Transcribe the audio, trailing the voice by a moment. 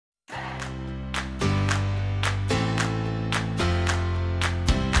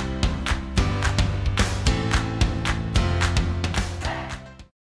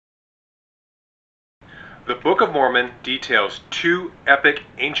The Book of Mormon details two epic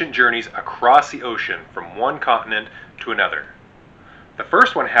ancient journeys across the ocean from one continent to another. The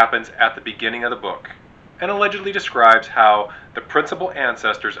first one happens at the beginning of the book and allegedly describes how the principal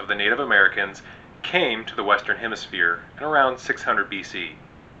ancestors of the Native Americans came to the Western Hemisphere in around 600 BC.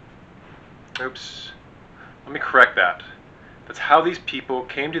 Oops, let me correct that. That's how these people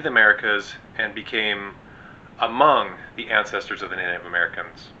came to the Americas and became among the ancestors of the Native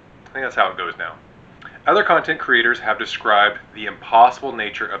Americans. I think that's how it goes now. Other content creators have described the impossible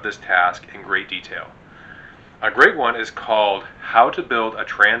nature of this task in great detail. A great one is called How to Build a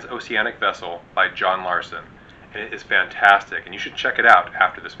Transoceanic Vessel by John Larson, and it is fantastic, and you should check it out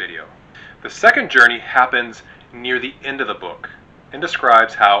after this video. The second journey happens near the end of the book and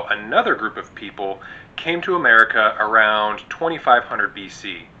describes how another group of people came to America around 2500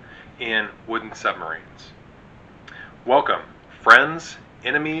 BC in wooden submarines. Welcome, friends,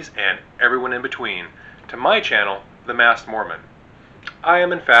 enemies, and everyone in between, to my channel, The Masked Mormon. I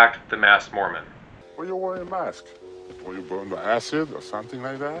am in fact the Masked Mormon. Why you wearing a mask? Were you burned by acid or something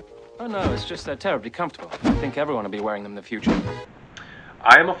like that? Oh no, it's just they're terribly comfortable. I think everyone will be wearing them in the future.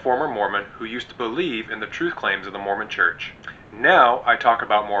 I am a former Mormon who used to believe in the truth claims of the Mormon Church. Now I talk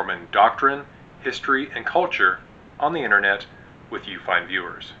about Mormon doctrine, history, and culture on the internet with you fine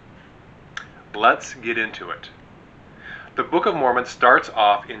viewers. Let's get into it. The Book of Mormon starts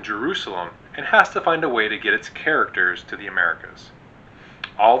off in Jerusalem and has to find a way to get its characters to the Americas.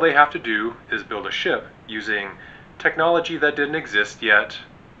 All they have to do is build a ship using technology that didn't exist yet,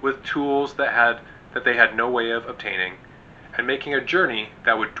 with tools that they had no way of obtaining, and making a journey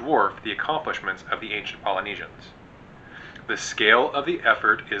that would dwarf the accomplishments of the ancient Polynesians. The scale of the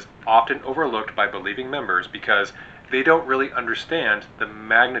effort is often overlooked by believing members because they don't really understand the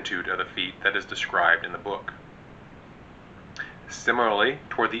magnitude of the feat that is described in the book. Similarly,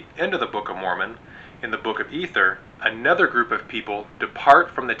 toward the end of the Book of Mormon, in the Book of Ether, another group of people depart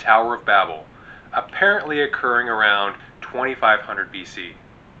from the Tower of Babel, apparently occurring around 2500 BC.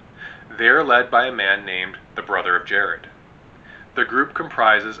 They are led by a man named the brother of Jared. The group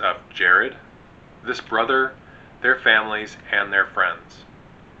comprises of Jared, this brother, their families, and their friends.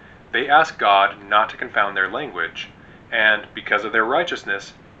 They ask God not to confound their language, and because of their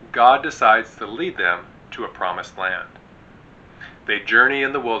righteousness, God decides to lead them to a promised land. They journey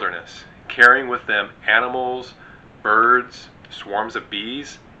in the wilderness, carrying with them animals, birds, swarms of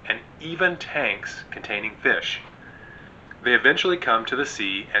bees, and even tanks containing fish. They eventually come to the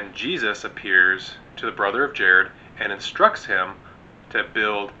sea, and Jesus appears to the brother of Jared and instructs him to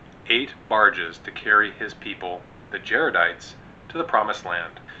build 8 barges to carry his people, the Jaredites, to the promised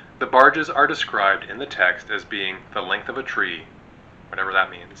land. The barges are described in the text as being the length of a tree, whatever that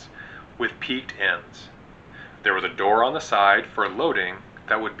means, with peaked ends. There was a door on the side for loading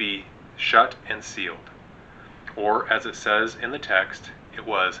that would be shut and sealed. Or, as it says in the text, it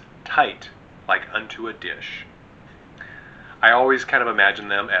was tight, like unto a dish. I always kind of imagine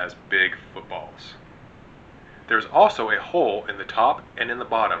them as big footballs. There's also a hole in the top and in the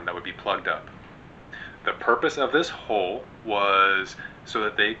bottom that would be plugged up. The purpose of this hole was so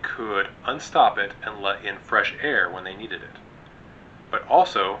that they could unstop it and let in fresh air when they needed it. But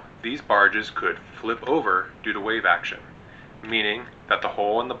also, these barges could flip over due to wave action, meaning that the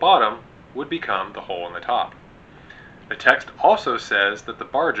hole in the bottom would become the hole in the top. The text also says that the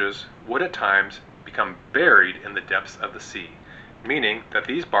barges would at times become buried in the depths of the sea, meaning that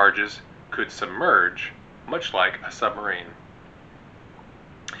these barges could submerge, much like a submarine.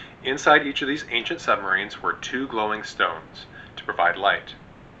 Inside each of these ancient submarines were 2 glowing stones to provide light.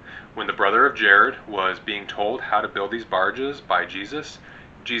 When the brother of Jared was being told how to build these barges by Jesus,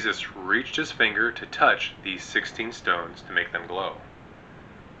 Jesus reached his finger to touch these 16 stones to make them glow.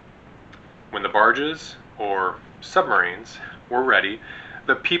 When the barges, or submarines, were ready,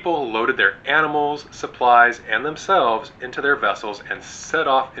 the people loaded their animals, supplies, and themselves into their vessels and set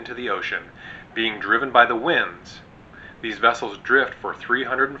off into the ocean, being driven by the winds. These vessels drift for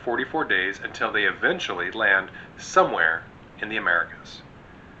 344 days until they eventually land somewhere in the Americas.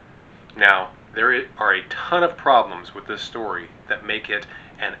 Now, there are a ton of problems with this story that make it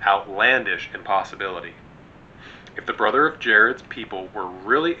an outlandish impossibility. If the brother of Jared's people were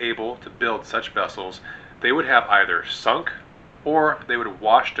really able to build such vessels, they would have either sunk or they would have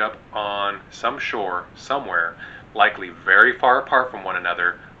washed up on some shore somewhere, likely very far apart from one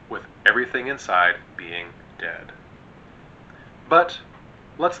another, with everything inside being dead. But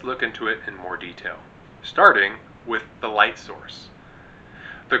let's look into it in more detail, starting with the light source.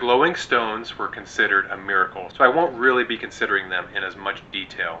 The glowing stones were considered a miracle, so I won't really be considering them in as much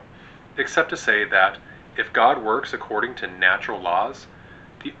detail, except to say that if God works according to natural laws,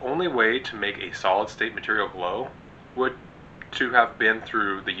 The only way to make a solid state material glow would to have been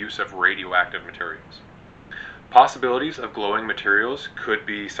through the use of radioactive materials. Possibilities of glowing materials could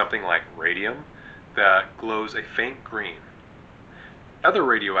be something like radium that glows a faint green. Other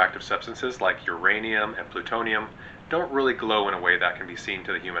radioactive substances like uranium and plutonium don't really glow in a way that can be seen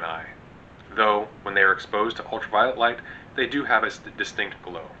to the human eye, though when they are exposed to ultraviolet light, they do have a distinct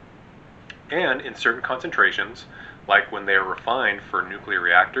glow. And in certain concentrations, like when they are refined for nuclear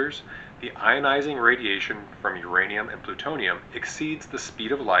reactors, the ionizing radiation from uranium and plutonium exceeds the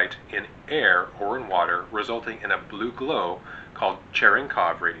speed of light in air or in water, resulting in a blue glow called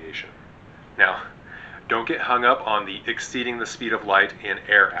Cherenkov radiation. Now, don't get hung up on the exceeding the speed of light in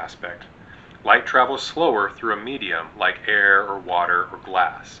air aspect. Light travels slower through a medium like air or water or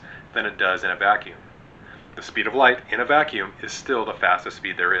glass than it does in a vacuum. The speed of light in a vacuum is still the fastest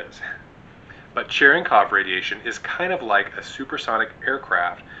speed there is. But Cherenkov radiation is kind of like a supersonic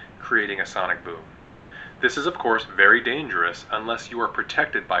aircraft creating a sonic boom. This is of course very dangerous unless you are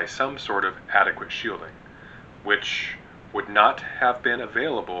protected by some sort of adequate shielding, which would not have been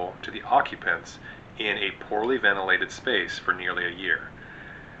available to the occupants in a poorly ventilated space for nearly a year.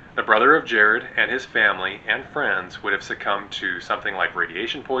 The brother of Jared and his family and friends would have succumbed to something like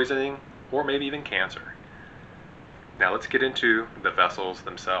radiation poisoning or maybe even cancer. Now let's get into the vessels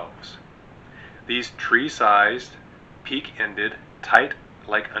themselves. These tree-sized, peak-ended, tight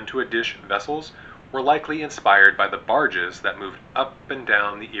like unto a dish vessels were likely inspired by the barges that moved up and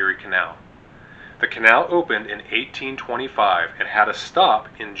down the Erie Canal. The canal opened in 1825 and had a stop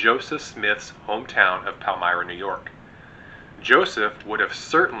in Joseph Smith's hometown of Palmyra, New York. Joseph would have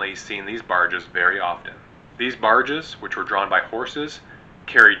certainly seen these barges very often. These barges, which were drawn by horses,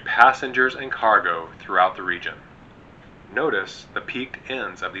 carried passengers and cargo throughout the region. Notice the peaked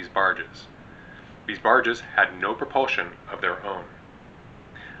ends of these barges. These barges had no propulsion of their own.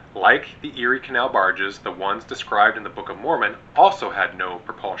 Like the Erie Canal barges, the ones described in the Book of Mormon also had no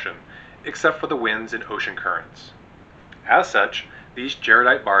propulsion, except for the winds and ocean currents. As such, these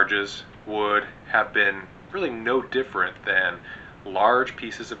jaredite barges would have been really no different than large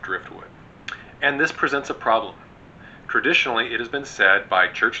pieces of driftwood. And this presents a problem. Traditionally, it has been said by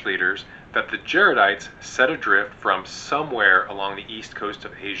church leaders that the jaredites set adrift from somewhere along the east coast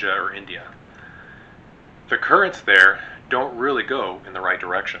of Asia or India. The currents there don't really go in the right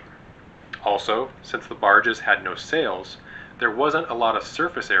direction. Also, since the barges had no sails, there wasn't a lot of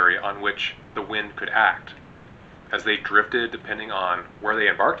surface area on which the wind could act. As they drifted depending on where they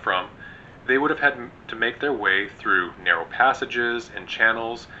embarked from, they would have had to make their way through narrow passages and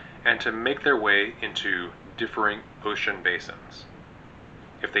channels and to make their way into differing ocean basins.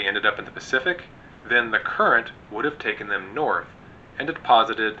 If they ended up in the Pacific, then the current would have taken them north and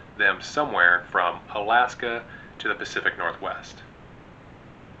deposited them somewhere from Alaska to the Pacific Northwest.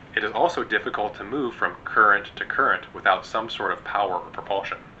 It is also difficult to move from current to current without some sort of power or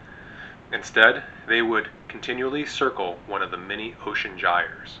propulsion. Instead, they would continually circle one of the many ocean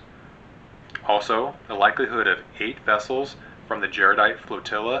gyres. Also, the likelihood of 8 vessels from the jaredite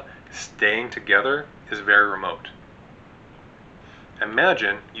flotilla staying together is very remote.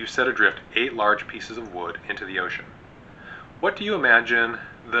 Imagine you set adrift 8 large pieces of wood into the ocean. What do you imagine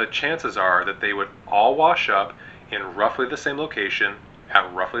the chances are that they would all wash up in roughly the same location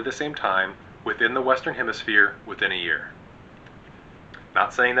at roughly the same time within the Western Hemisphere within a year?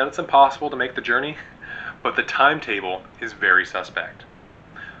 Not saying that it's impossible to make the journey, but the timetable is very suspect.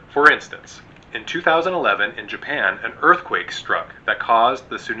 For instance, in 2011 in Japan, an earthquake struck that caused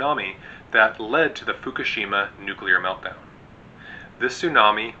the tsunami that led to the Fukushima nuclear meltdown. This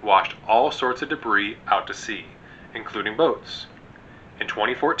tsunami washed all sorts of debris out to sea, including boats. In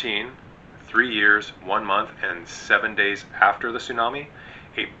 2014, 3 years, 1 month, and 7 days after the tsunami,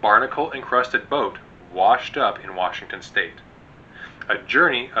 a barnacle-encrusted boat washed up in Washington state. A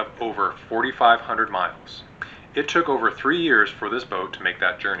journey of over 4,500 miles. It took over 3 years for this boat to make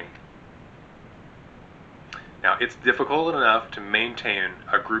that journey. Now, it's difficult enough to maintain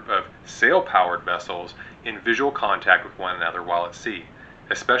a group of sail-powered vessels in visual contact with one another while at sea,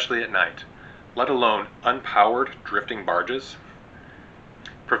 especially at night, let alone unpowered drifting barges.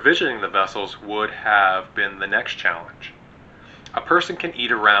 Provisioning the vessels would have been the next challenge. A person can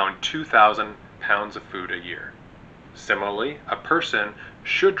eat around 2,000 pounds of food a year. Similarly, a person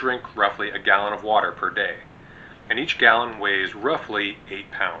should drink roughly a gallon of water per day, and each gallon weighs roughly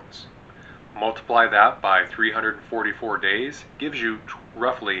 8 pounds. Multiply that by 344 days, gives you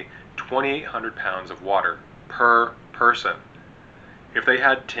roughly 2,800 pounds of water per person. If they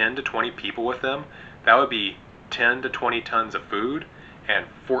had 10 to 20 people with them, that would be 10 to 20 tons of food and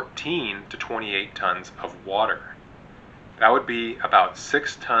 14 to 28 tons of water. That would be about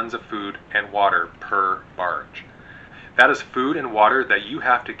 6 tons of food and water per barge. That is food and water that you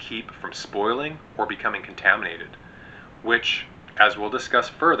have to keep from spoiling or becoming contaminated, which, as we'll discuss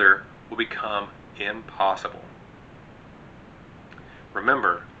further, will become impossible.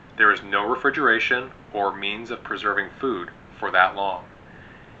 Remember, there is no refrigeration or means of preserving food for that long,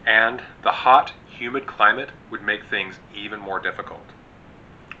 and the hot, humid climate would make things even more difficult.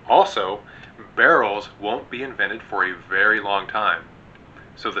 Also, barrels won't be invented for a very long time,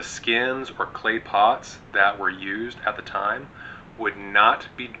 so the skins or clay pots that were used at the time would not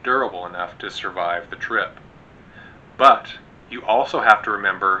be durable enough to survive the trip. But you also have to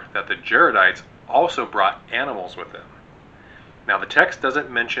remember that the Jaredites also brought animals with them. Now the text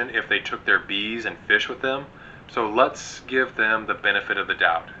doesn't mention if they took their bees and fish with them, so let's give them the benefit of the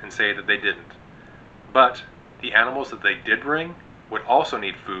doubt and say that they didn't. But the animals that they did bring would also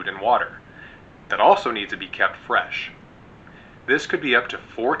need food and water that also needs to be kept fresh. This could be up to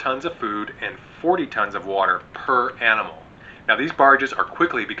 4 tons of food and 40 tons of water per animal. Now these barges are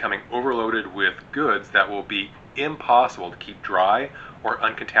quickly becoming overloaded with goods that will be impossible to keep dry or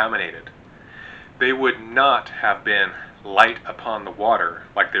uncontaminated. They would not have been light upon the water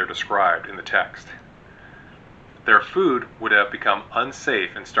like they're described in the text. Their food would have become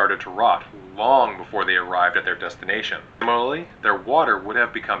unsafe and started to rot long before they arrived at their destination. Similarly, their water would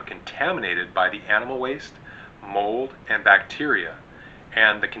have become contaminated by the animal waste, mold, and bacteria,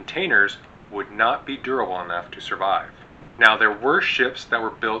 and the containers would not be durable enough to survive. Now, there were ships that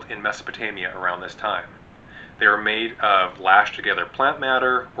were built in Mesopotamia around this time. They were made of lashed together plant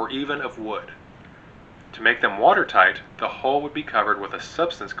matter or even of wood. To make them watertight, the hull would be covered with a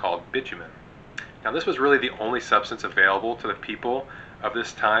substance called bitumen. Now this was really the only substance available to the people of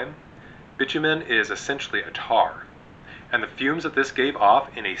this time. Bitumen is essentially a tar, and the fumes that this gave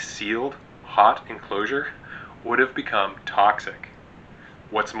off in a sealed, hot enclosure would have become toxic.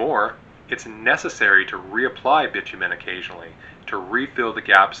 What's more, it's necessary to reapply bitumen occasionally to refill the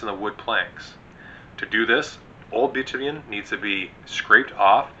gaps in the wood planks. To do this, old bitumen needs to be scraped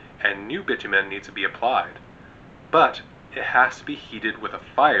off and new bitumen needs to be applied. But it has to be heated with a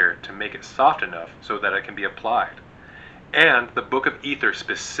fire to make it soft enough so that it can be applied. And the Book of Ether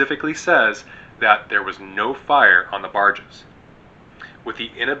specifically says that there was no fire on the barges. With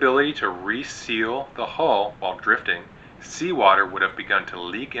the inability to reseal the hull while drifting, seawater would have begun to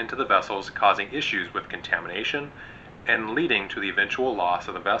leak into the vessels, causing issues with contamination and leading to the eventual loss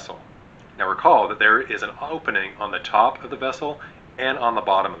of the vessel. Now recall that there is an opening on the top of the vessel and on the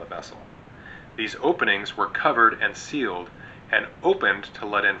bottom of the vessel. These openings were covered and sealed and opened to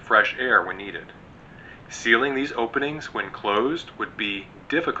let in fresh air when needed. Sealing these openings when closed would be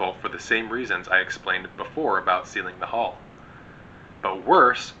difficult for the same reasons I explained before about sealing the hull, but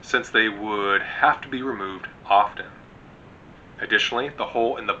worse since they would have to be removed often. Additionally, the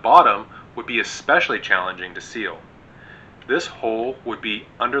hole in the bottom would be especially challenging to seal. This hole would be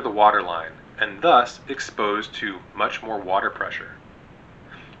under the waterline and thus exposed to much more water pressure.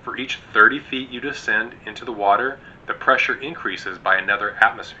 For each 30 feet you descend into the water, the pressure increases by another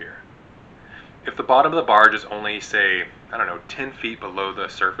atmosphere. If the bottom of the barge is only, say, 10 feet below the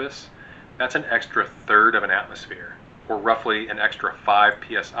surface, that's an extra third of an atmosphere, or roughly an extra 5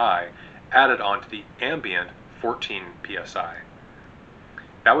 psi added onto the ambient 14 psi.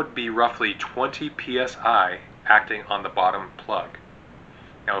 That would be roughly 20 psi acting on the bottom plug.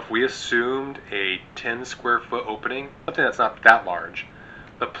 Now if we assumed a 10 square foot opening, something that's not that large,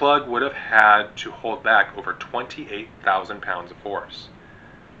 the plug would have had to hold back over 28,000 pounds of force.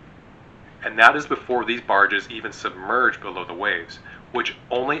 And that is before these barges even submerge below the waves, which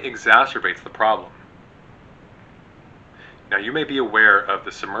only exacerbates the problem. Now you may be aware of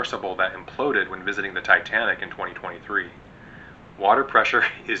the submersible that imploded when visiting the Titanic in 2023. Water pressure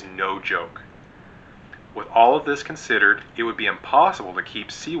is no joke. With all of this considered, it would be impossible to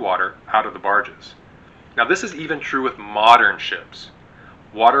keep seawater out of the barges. Now this is even true with modern ships.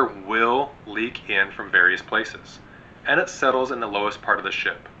 Water will leak in from various places, and it settles in the lowest part of the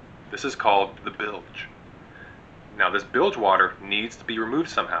ship. This is called the bilge. Now this bilge water needs to be removed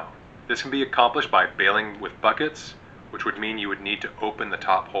somehow. This can be accomplished by bailing with buckets, which would mean you would need to open the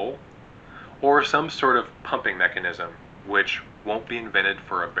top hole, or some sort of pumping mechanism, which won't be invented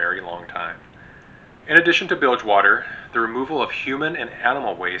for a very long time. In addition to bilge water, the removal of human and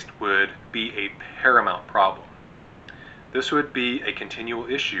animal waste would be a paramount problem. This would be a continual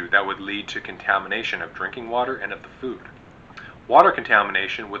issue that would lead to contamination of drinking water and of the food. Water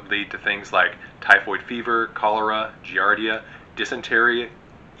contamination would lead to things like typhoid fever, cholera, giardia, dysentery,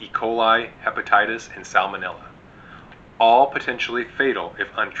 E. coli, hepatitis, and salmonella, all potentially fatal if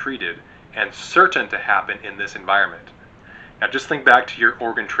untreated and certain to happen in this environment. Now just think back to your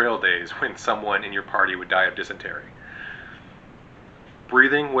Oregon Trail days when someone in your party would die of dysentery.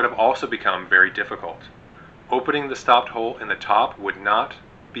 Breathing would have also become very difficult. Opening the stopped hole in the top would not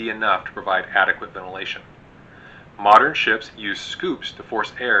be enough to provide adequate ventilation. Modern ships use scoops to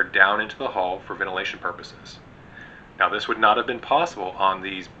force air down into the hull for ventilation purposes. Now this would not have been possible on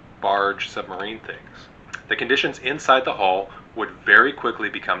these barge submarine things. The conditions inside the hull would very quickly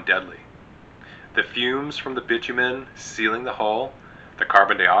become deadly. The fumes from the bitumen sealing the hull, the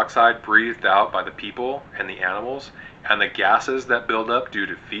carbon dioxide breathed out by the people and the animals, and the gases that build up due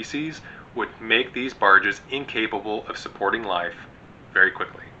to feces would make these barges incapable of supporting life very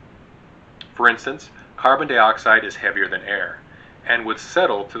quickly. For instance, carbon dioxide is heavier than air and would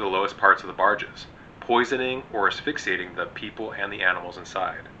settle to the lowest parts of the barges, poisoning or asphyxiating the people and the animals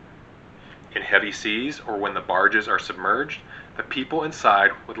inside. In heavy seas or when the barges are submerged, the people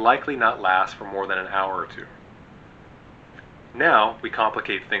inside would likely not last for more than an hour or two. Now we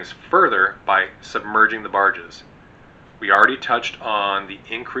complicate things further by submerging the barges. We already touched on the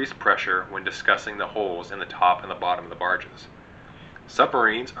increased pressure when discussing the holes in the top and the bottom of the barges.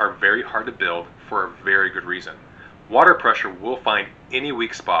 Submarines are very hard to build for a very good reason. Water pressure will find any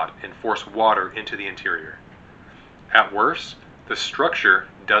weak spot and force water into the interior. At worst, the structure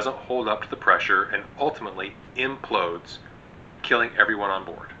doesn't hold up to the pressure and ultimately implodes, killing everyone on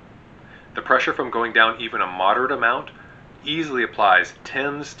board. The pressure from going down even a moderate amount easily applies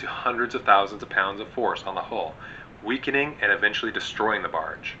tens to hundreds of thousands of pounds of force on the hull, weakening and eventually destroying the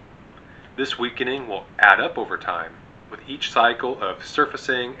barge. This weakening will add up over time, with each cycle of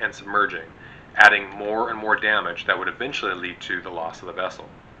surfacing and submerging, adding more and more damage that would eventually lead to the loss of the vessel.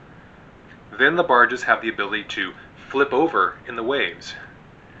 Then the barges have the ability to flip over in the waves.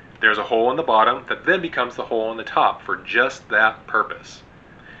 There's a hole in the bottom that then becomes the hole in the top for just that purpose.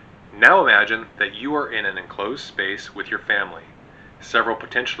 Now imagine that you are in an enclosed space with your family, several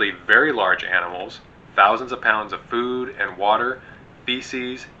potentially very large animals, thousands of pounds of food and water,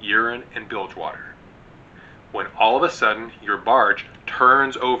 feces, urine, and bilge water. When all of a sudden your barge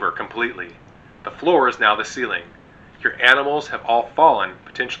turns over completely, the floor is now the ceiling. Your animals have all fallen,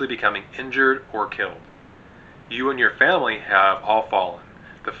 potentially becoming injured or killed. You and your family have all fallen.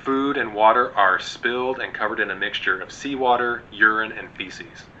 The food and water are spilled and covered in a mixture of seawater, urine, and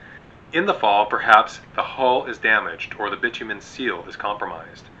feces. In the fall, perhaps the hull is damaged or the bitumen seal is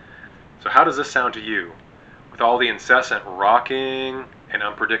compromised. So how does this sound to you? With all the incessant rocking and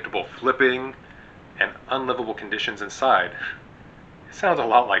unpredictable flipping and unlivable conditions inside, it sounds a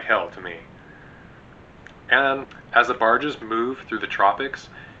lot like hell to me. And as the barges move through the tropics,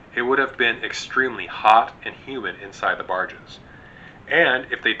 it would have been extremely hot and humid inside the barges.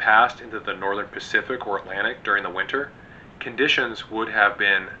 And if they passed into the northern Pacific or Atlantic during the winter, conditions would have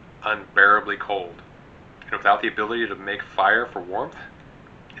been unbearably cold. And without the ability to make fire for warmth,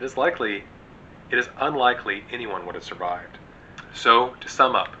 it is unlikely anyone would have survived. So, to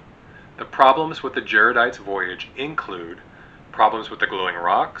sum up, the problems with the Jaredite's voyage include problems with the glowing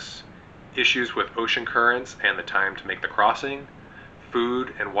rocks, issues with ocean currents and the time to make the crossing,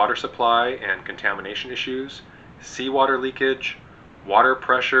 food and water supply and contamination issues, seawater leakage, water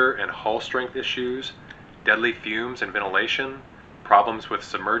pressure and hull strength issues, deadly fumes and ventilation, problems with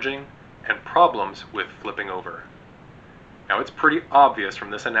submerging, and problems with flipping over. Now it's pretty obvious from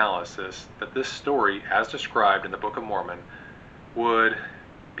this analysis that this story, as described in the Book of Mormon, would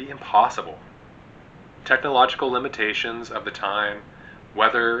be impossible. Technological limitations of the time,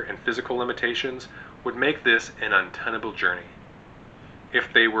 weather, and physical limitations would make this an untenable journey.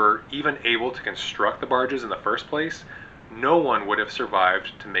 If they were even able to construct the barges in the first place, no one would have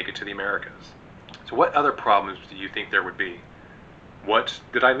survived to make it to the Americas. So what other problems do you think there would be? What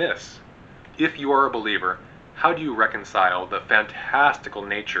did I miss? If you are a believer, how do you reconcile the fantastical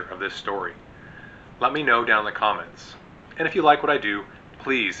nature of this story? Let me know down in the comments. And if you like what I do,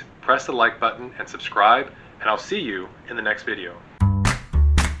 please press the like button and subscribe, and I'll see you in the next video.